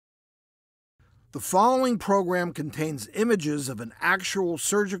The following program contains images of an actual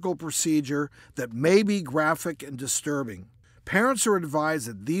surgical procedure that may be graphic and disturbing. Parents are advised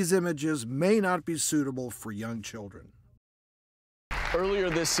that these images may not be suitable for young children. Earlier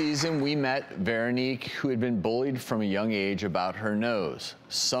this season, we met Veroinique, who had been bullied from a young age about her nose.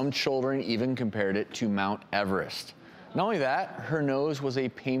 Some children even compared it to Mount Everest. Not only that, her nose was a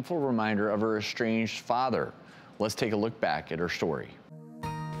painful reminder of her estranged father. Let's take a look back at her story.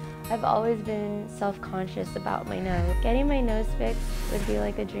 I've always been self-conscious about my nose. Getting my nose fixed would be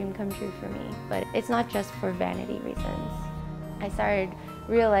like a dream come true for me, but it's not just for vanity reasons. I started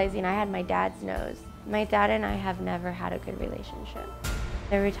realizing I had my dad's nose. My dad and I have never had a good relationship.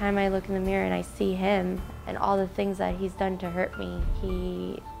 Every time I look in the mirror and I see him and all the things that he's done to hurt me,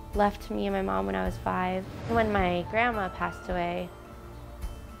 he left me and my mom when I was 5. When my grandma passed away,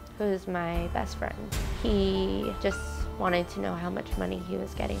 who's my best friend, he just wanted to know how much money he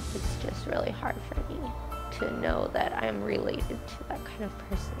was getting. It's just really hard for me to know that I'm related to that kind of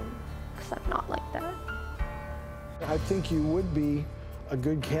person, because I'm not like that. I think you would be a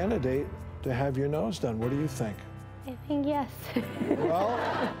good candidate to have your nose done. What do you think? I think yes.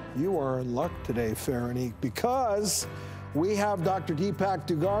 Well, you are in luck today, Veroinique, because we have Dr. Deepak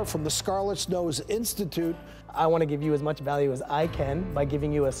Dugar from the Scarlett Nose Institute. I want to give you as much value as I can by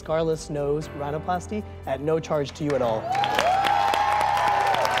giving you a scarless nose rhinoplasty at no charge to you at all.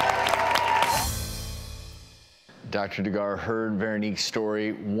 Dr. Dugar heard Veroinique's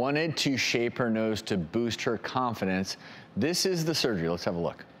story, wanted to shape her nose to boost her confidence. This is the surgery. Let's have a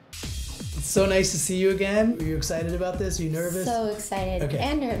look. It's so nice to see you again. Are you excited about this? Are you nervous? So excited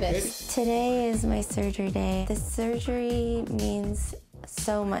and nervous. Today is my surgery day. The surgery means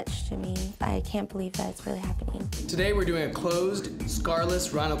so much to me. I can't believe that it's really happening. Today we're doing a closed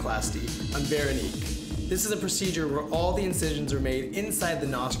scarless rhinoplasty on Veroinique. This is a procedure where all the incisions are made inside the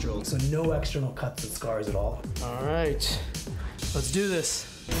nostril, so no external cuts and scars at all. All right, let's do this.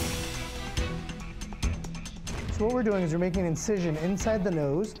 So what we're doing is we're making an incision inside the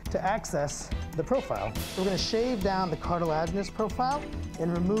nose to access the profile. We're going to shave down the cartilaginous profile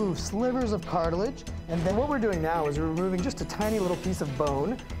and remove slivers of cartilage. And then what we're doing now is we're removing just a tiny little piece of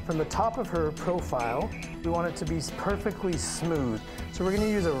bone from the top of her profile. We want it to be perfectly smooth. So we're going to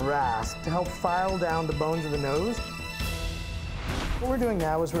use a rasp to help file down the bones of the nose. What we're doing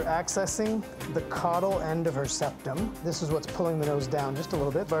now is we're accessing the caudal end of her septum. This is what's pulling the nose down just a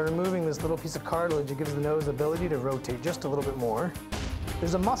little bit. By removing this little piece of cartilage, it gives the nose the ability to rotate just a little bit more.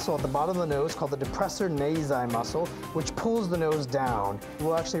 There's a muscle at the bottom of the nose called the depressor nasi muscle, which pulls the nose down.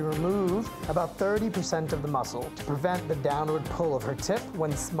 We'll actually remove about 30% of the muscle to prevent the downward pull of her tip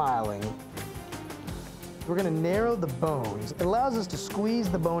when smiling. We're going to narrow the bones. It allows us to squeeze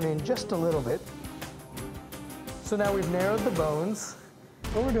the bone in just a little bit. So now we've narrowed the bones.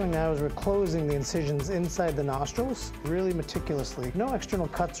 What we're doing now is we're closing the incisions inside the nostrils really meticulously. No external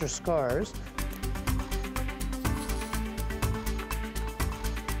cuts or scars.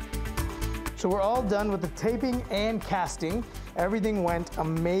 So we're all done with the taping and casting. Everything went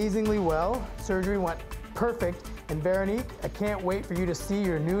amazingly well. Surgery went perfect. And Veroinique, I can't wait for you to see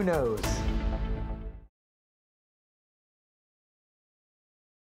your new nose.